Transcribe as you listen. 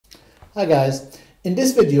Hi guys, in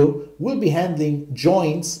this video we'll be handling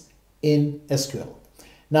joins in SQL.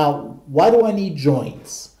 Now, why do I need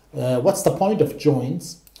joins? What's the point of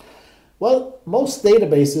joins? Well, most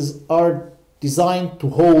databases are designed to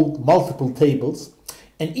hold multiple tables,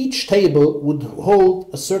 and each table would hold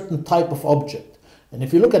a certain type of object. And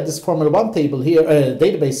if you look at this Formula 1 table here,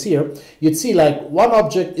 database here, you'd see like one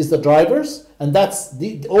object is the drivers, and that's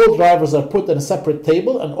all drivers are put in a separate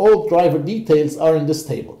table, and all driver details are in this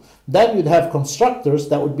table. Then you'd have constructors,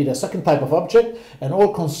 that would be the second type of object, and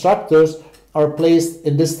all constructors are placed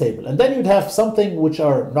in this table. And then you'd have something which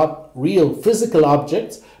are not real physical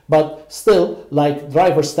objects, but still like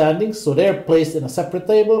driver standings, so they're placed in a separate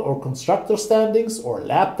table, or constructor standings, or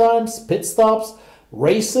lap times, pit stops,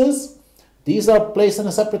 races. These are placed in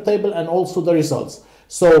a separate table, and also the results.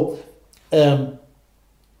 So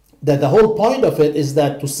the whole point of it is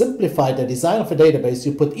that to simplify the design of a database,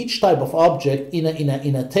 you put each type of object in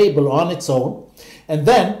a table on its own, and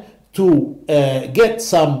then to get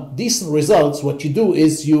some decent results, what you do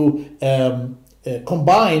is you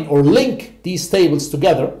combine or link these tables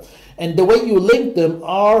together, and the way you link them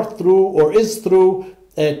is through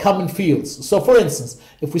common fields. So for instance,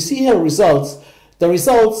 if we see here results, the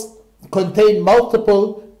results contain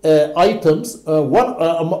multiple items.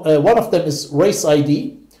 One of them is race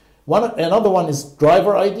ID, another one is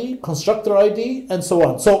driver ID, constructor ID, and so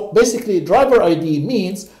on. So basically, driver ID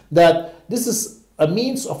means that this is a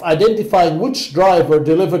means of identifying which driver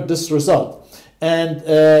delivered this result. And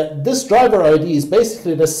this driver ID is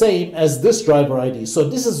basically the same as this driver ID. So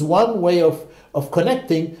this is one way of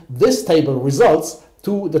connecting this table results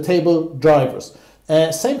to the table drivers.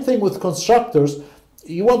 Same thing with constructors.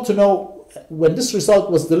 You want to know when this result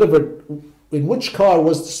was delivered, in which car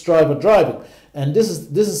was this driver driving. And this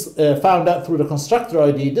is found out through the constructor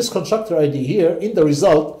ID. This constructor ID here in the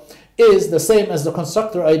result is the same as the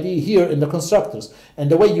constructor ID here in the constructors. And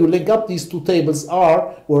the way you link up these two tables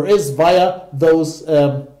is via those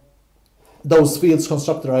fields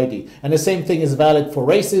constructor ID. And the same thing is valid for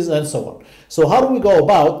races and so on. So how do we go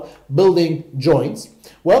about building joins?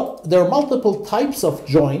 Well, there are multiple types of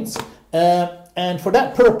joins. And for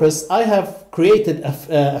that purpose, I have created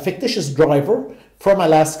a fictitious driver from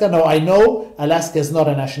Alaska. Now, I know Alaska is not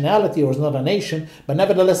a nationality or is not a nation, but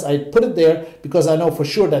nevertheless, I put it there because I know for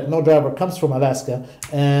sure that no driver comes from Alaska.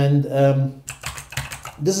 And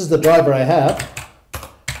this is the driver I have.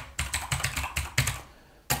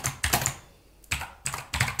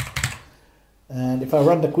 And if I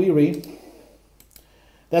run the query,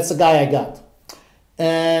 that's the guy I got.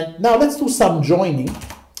 And now let's do some joining.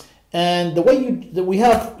 And the way we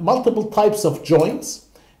have multiple types of joins,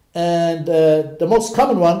 and the most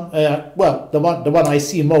common one, the one I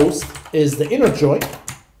see most is the inner join.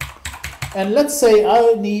 And let's say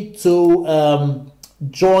I need to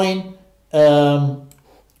join.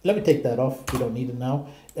 Let me take that off. We don't need it now.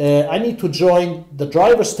 I need to join the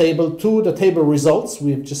drivers table to the table results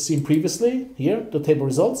we've just seen previously here, the table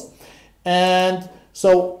results. And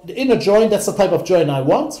so the inner join, that's the type of join I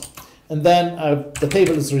want. And then the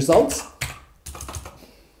table is results.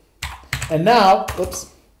 And now,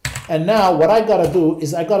 what I gotta do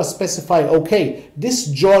is I gotta specify, okay, this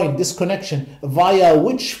join, this connection, via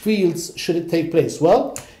which fields should it take place?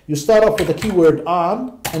 Well, you start off with the keyword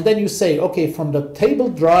on, and then you say, okay, from the table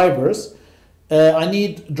drivers, I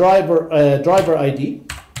need driver ID.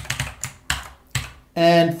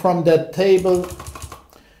 And from the table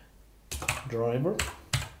driver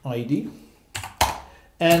ID,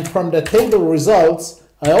 and from the table results,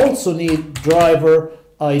 I also need driver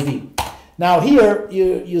ID. Now here,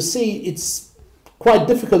 you see it's quite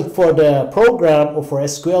difficult for the program or for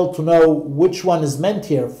SQL to know which one is meant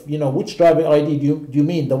here. You know, which driver ID do you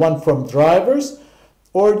mean? The one from drivers,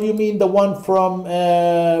 or do you mean the one from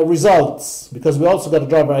results? Because we also got a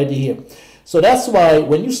driver ID here. So that's why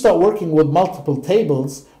when you start working with multiple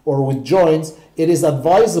tables or with joins, it is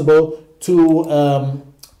advisable to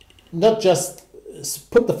not just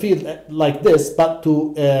put the field like this, but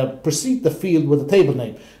to precede the field with a table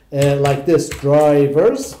name like this,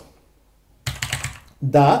 drivers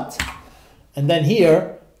dot, and then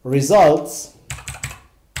here results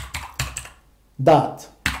dot.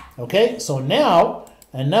 Okay, so now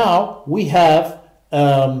we have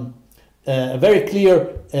a very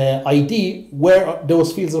clear ID where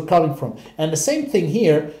those fields are coming from. And the same thing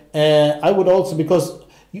here, I would also, because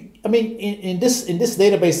in this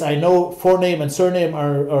database, I know forename and surname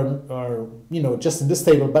are just in this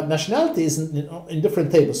table, but nationality is in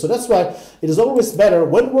different tables. So that's why it is always better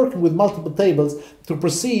when working with multiple tables to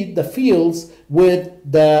precede the fields with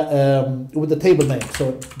the table name.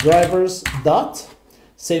 So drivers dot,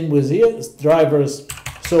 same with here, drivers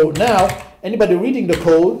So now anybody reading the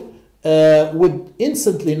code would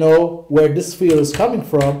instantly know where this field is coming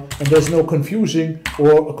from, and there's no confusion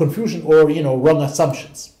or wrong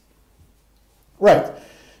assumptions. Right.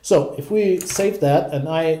 So if we save that, and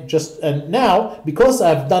now because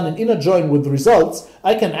I've done an inner join with results,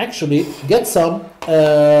 I can actually get some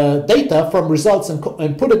data from results and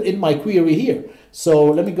put it in my query here. So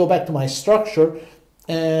let me go back to my structure,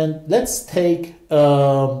 and let's take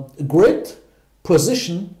grid,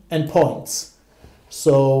 position, and points.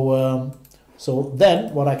 So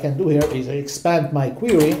then what I can do here is expand my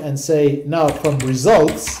query and say, now from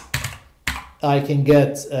results I can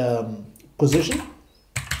get position,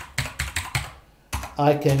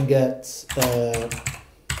 I can get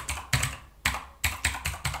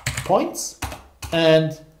points,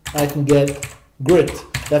 and I can get grid.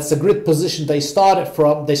 That's the grid position they started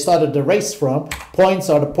from. They started the race from. Points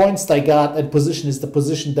are the points they got, and position is the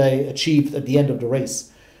position they achieved at the end of the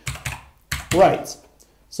race. Right.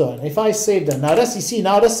 So if I save them, now that's, you see,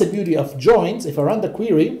 now that's the beauty of joins. If I run the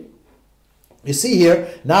query, you see here,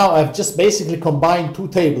 now I've just basically combined two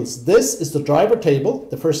tables. This is the driver table,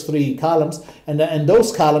 the first three columns, and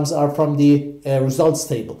those columns are from the results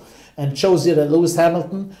table. And it shows you that Lewis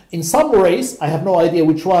Hamilton, in some race, I have no idea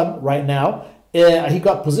which one right now, he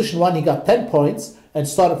got position 1, he got 10 points, and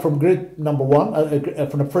started from grid number 1,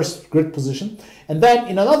 from the first grid position. And then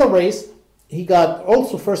in another race, he got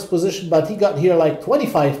also first position, but he got here like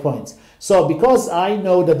 25 points. So because I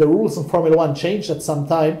know that the rules in Formula 1 changed at some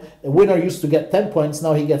time, a winner used to get 10 points,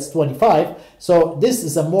 now he gets 25. So this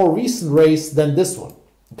is a more recent race than this one,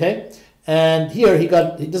 okay? And here he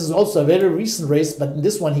got, this is also a very recent race, but in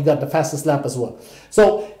this one he got the fastest lap as well.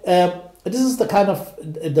 So this is the kind of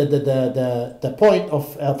the point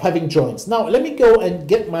of having joins. Now let me go and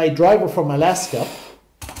get my driver from Alaska,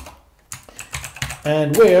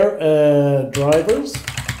 and where drivers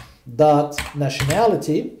dot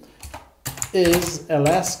nationality is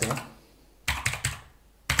Alaska.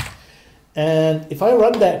 And if I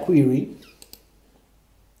run that query,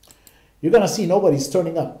 you're gonna see nobody's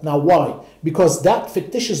turning up. Now why? Because that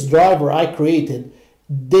fictitious driver I created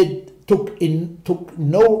didn't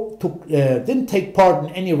take part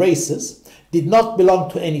in any races, did not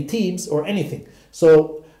belong to any teams or anything.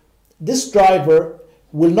 So this driver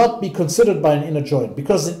will not be considered by an inner join,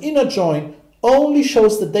 because an inner join only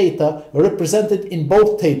shows the data represented in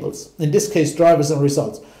both tables, in this case drivers and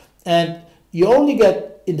results. And you only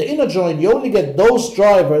get, in the inner join, you only get those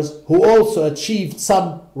drivers who also achieved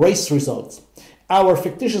some race results. Our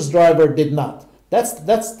fictitious driver did not. That's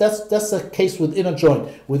the case with inner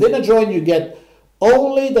join. With inner join, you get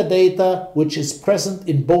only the data which is present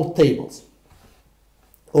in both tables,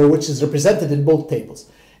 or which is represented in both tables.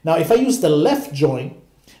 Now, if I use the left join,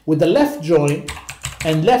 with the left join,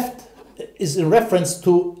 and left is in reference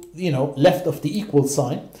to, left of the equal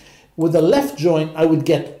sign, with the left join, I would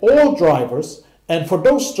get all drivers, and for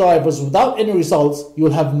those drivers without any results, you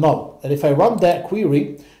will have null. And if I run that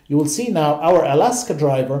query, you will see now our Alaska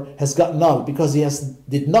driver has got null because he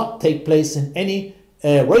did not take place in any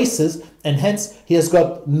races, and hence he has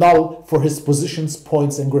got null for his positions,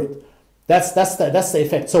 points, and grid. That's the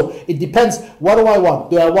effect. So it depends. What do I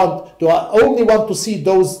want? Do I only want to see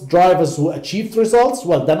those drivers who achieved results?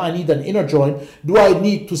 Well, then I need an inner join. Do I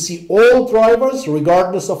need to see all drivers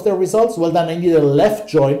regardless of their results? Well, then I need a left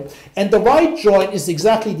join. And the right join is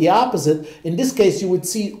exactly the opposite. In this case, you would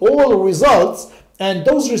see all results, and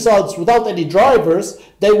those results without any drivers,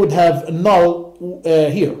 they would have null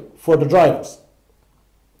here for the drivers.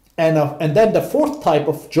 And then the fourth type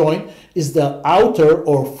of join is the outer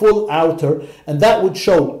or full outer, and that would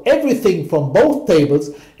show everything from both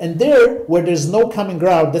tables. And there, where there's no common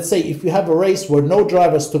ground, let's say if you have a race where no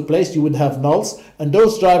drivers took place, you would have nulls, and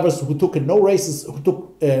those drivers who took in no races,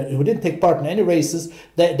 who didn't take part in any races,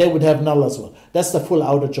 they would have null as well. That's the full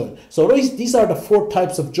outer join. So these are the four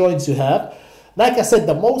types of joins you have. Like I said,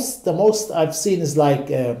 the most I've seen is like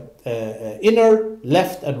inner,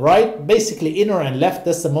 left, and right. Basically inner and left,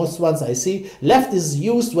 that's the most ones I see. Left is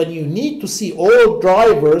used when you need to see all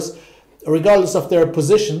drivers regardless of their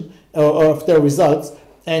position or of their results,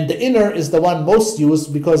 and the inner is the one most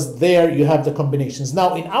used because there you have the combinations.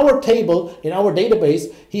 Now in our table, in our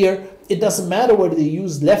database here, it doesn't matter whether they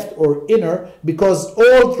use left or inner, because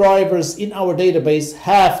all drivers in our database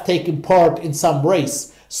have taken part in some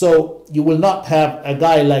race. So you will not have a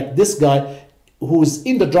guy like this guy who's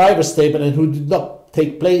in the driver's table and who did not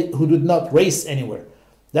take place, who did not race anywhere.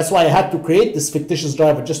 That's why I had to create this fictitious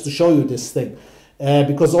driver, just to show you this thing.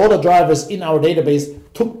 Because all the drivers in our database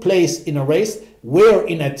took place in a race, were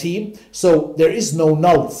in a team, so there is no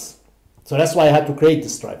nulls. So that's why I had to create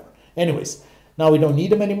this driver. Anyways, Now we don't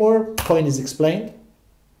need them anymore. Point is explained.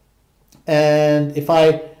 And if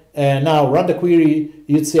I now run the query,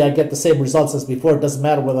 you'd see I get the same results as before. It doesn't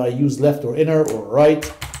matter whether I use left or inner or right.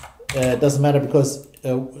 It doesn't matter because,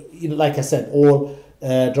 like I said, all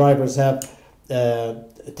drivers have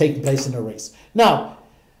taken place in a race. Now,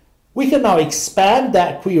 we can now expand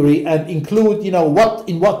that query and include, in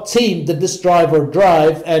what team did this driver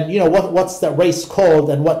drive, and what's that race called,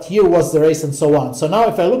 and what year was the race, and so on. So now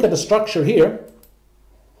if I look at the structure here,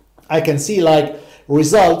 I can see like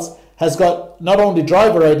results has got not only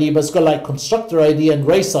driver ID, but it's got like constructor ID and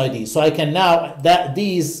race ID. So I can now,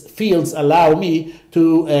 these fields allow me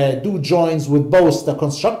to do joins with both the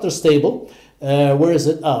constructors table, where is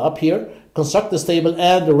it? Up here, constructors table,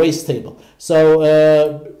 and the race table.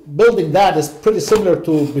 So building that is pretty similar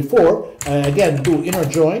to before. Again, do inner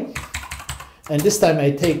join, and this time I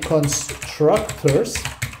take constructors,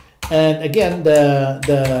 and again the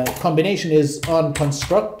combination is on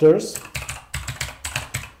constructors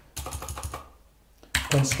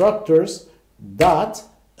dot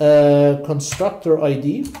constructor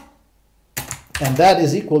ID, and that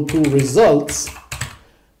is equal to results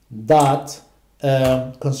dot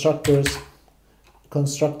constructors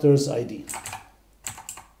ID.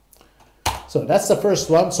 So that's the first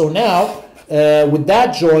one. So now with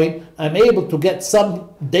that join, I'm able to get some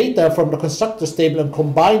data from the constructors table and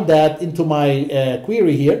combine that into my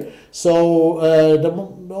query here. So the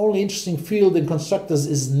only interesting field in constructors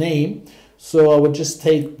is name. So I would just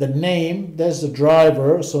take the name. There's the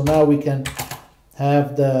driver. So now we can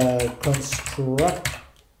have the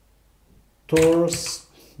constructors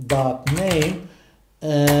dot name,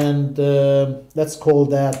 and let's call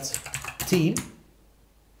that team.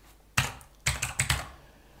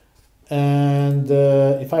 And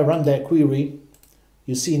if I run that query,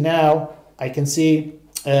 you see now I can see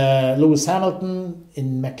Lewis Hamilton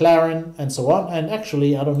in McLaren and so on. And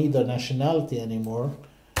actually, I don't need the nationality anymore.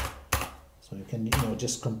 So you can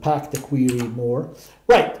just compact the query more.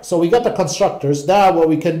 Right, so we got the constructors. Now what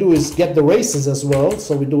we can do is get the races as well.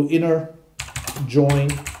 So we do inner join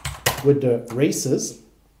with the races.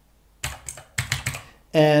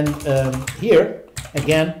 And here,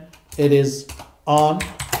 again, it is on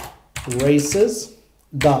races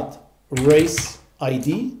dot race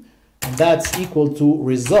ID, and that's equal to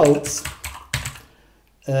results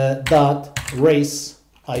dot race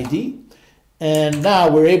ID. And now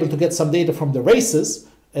we're able to get some data from the races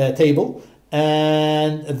table,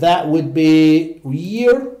 and that would be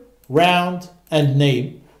year, round, and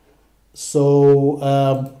name.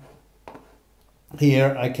 So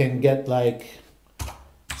here I can get like,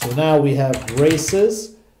 so now we have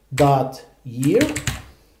races dot year,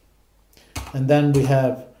 and then we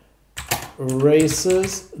have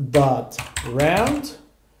races dot round,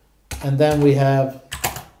 and then we have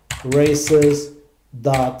races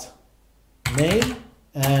dot name,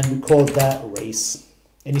 and we call that race.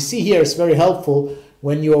 And you see here it's very helpful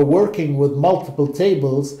when you are working with multiple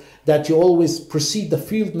tables that you always precede the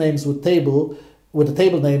field names with the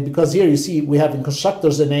table name, because here you see we have in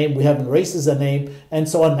constructors a name, we have in races a name, and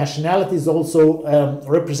so on. Nationality is also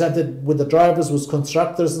represented with the drivers, with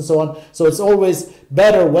constructors, and so on. So it's always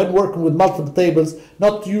better when working with multiple tables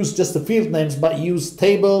not to use just the field names, but use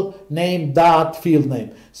table name dot field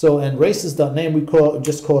name. So and races dot name, we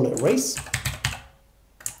just call it race.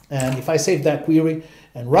 And if I save that query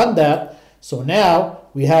and run that, so now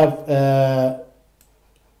we have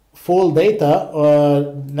full data.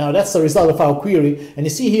 Now that's the result of our query, and you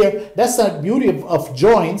see here that's the beauty of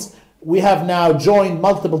joins. We have now joined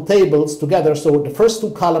multiple tables together. So the first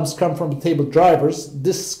two columns come from the table drivers,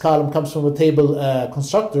 this column comes from the table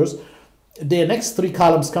constructors, the next three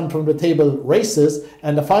columns come from the table races,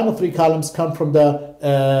 and the final three columns come from the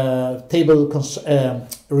table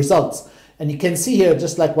results. And you can see here,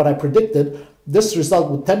 just like what I predicted, this result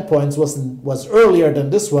with 10 points was earlier than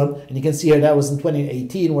this one, and you can see here that was in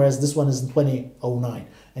 2018, whereas this one is in 2009.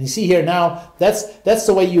 And you see here now that's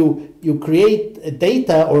the way you create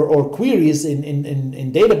data or queries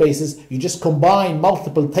in databases. You just combine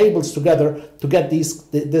multiple tables together to get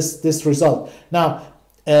this result. Now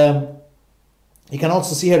you can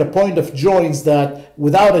also see here the point of joins, that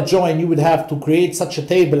without a join you would have to create such a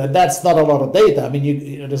table, and that's not a lot of data. I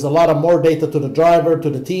mean, there's a lot of more data to the driver, to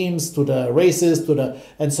the teams, to the races,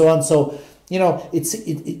 and so on. So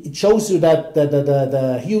it shows you that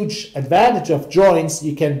the huge advantage of joins.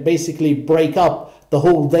 You can basically break up the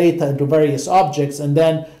whole data into various objects, and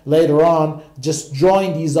then later on just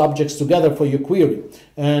join these objects together for your query.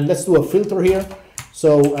 And let's do a filter here.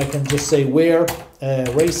 So I can just say where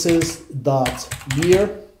races.year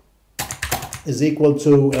is equal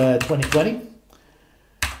to 2020,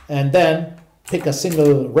 and then pick a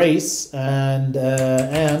single race and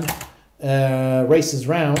races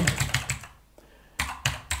round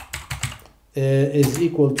is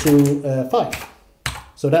equal to 5.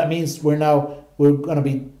 So that means we're going to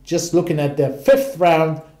be just looking at the 5th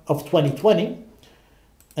round of 2020,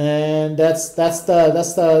 and that's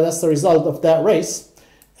the result of that race.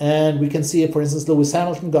 And we can see, for instance, Lewis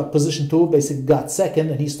Hamilton got position 2, basically got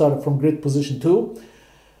second, and he started from grid position 2.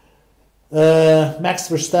 Max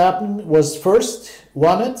Verstappen was first,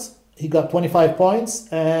 won it. He got 25 points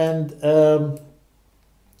and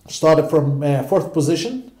started from 4th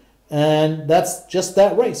position. And that's just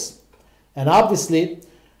that race. And obviously,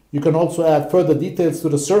 you can also add further details to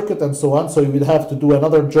the circuit and so on. So you would have to do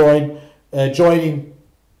another joining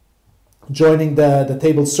the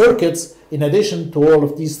table circuits in addition to all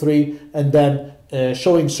of these 3, and then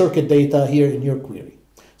showing circuit data here in your query.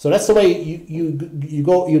 So that's the way you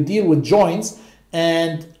deal with joins.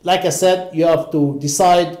 And like I said, you have to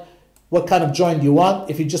decide what kind of join you want.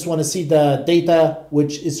 If you just want to see the data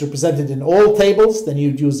which is represented in all tables, then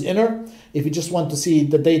you'd use inner. If you just want to see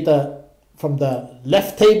the data from the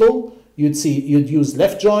left table, you'd use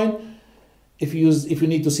left join. If you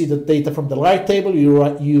need to see the data from the right table,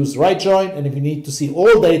 you use right join. And if you need to see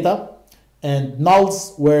all data and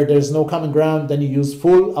nulls where there's no common ground, then you use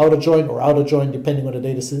full outer join or outer join, depending on the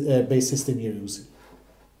database system you're using.